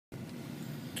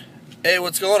Hey,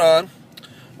 what's going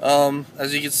on?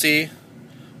 As you can see,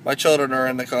 my children are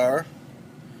in the car.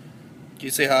 Can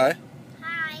you say hi?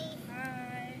 Hi.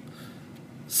 Hi.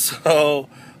 So,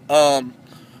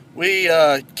 we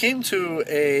came to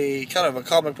a kind of a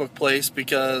comic book place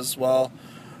because, well,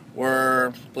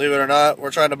 believe it or not,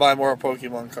 we're trying to buy more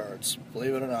Pokemon cards.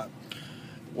 Believe it or not.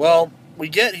 Well, we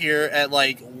get here at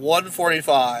like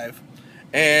 1:45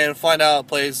 and find out the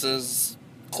place is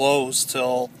closed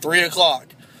till 3 o'clock.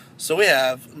 So we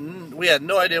had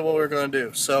no idea what we were going to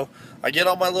do. So I get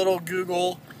on my little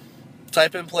Google,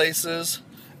 type in places,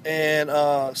 and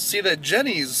see that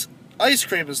Jeni's ice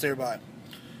cream is nearby.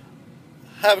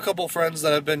 Have a couple friends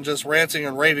that have been just ranting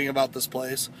and raving about this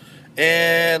place,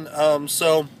 and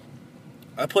so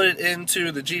I put it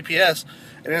into the GPS,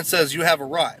 and it says you have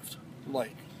arrived. I'm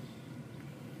like,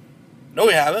 no,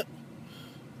 we haven't.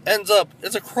 Ends up,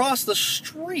 it's across the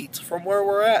street from where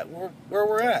we're at. Where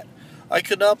we're at. I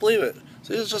could not believe it.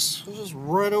 See, it's just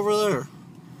right over there.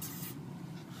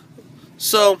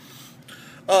 So,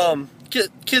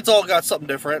 kids all got something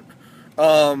different.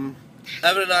 Evan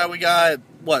and I, we got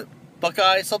what,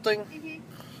 Buckeye something?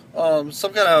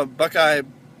 Some kind of Buckeye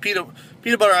peanut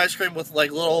butter ice cream with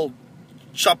like little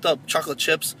chopped up chocolate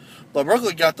chips. But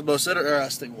Brooklyn got the most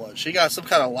interesting one. She got some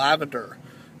kind of lavender.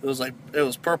 It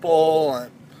was purple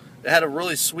and it had a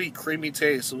really sweet, creamy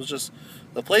taste.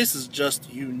 The place is just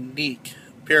unique,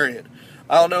 period.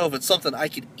 I don't know if it's something I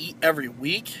could eat every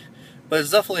week, but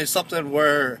it's definitely something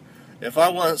where if I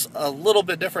want a little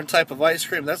bit different type of ice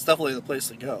cream, that's definitely the place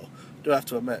to go. Do have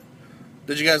to admit.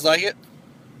 Did you guys like it?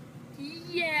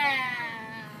 Yeah.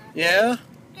 Yeah?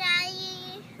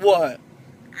 Daddy. What?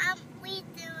 We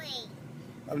doing?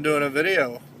 I'm doing a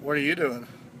video. What are you doing?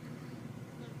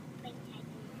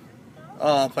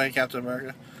 Oh, I'm playing Captain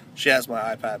America. She has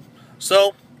my iPad.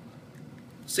 So,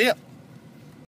 see ya.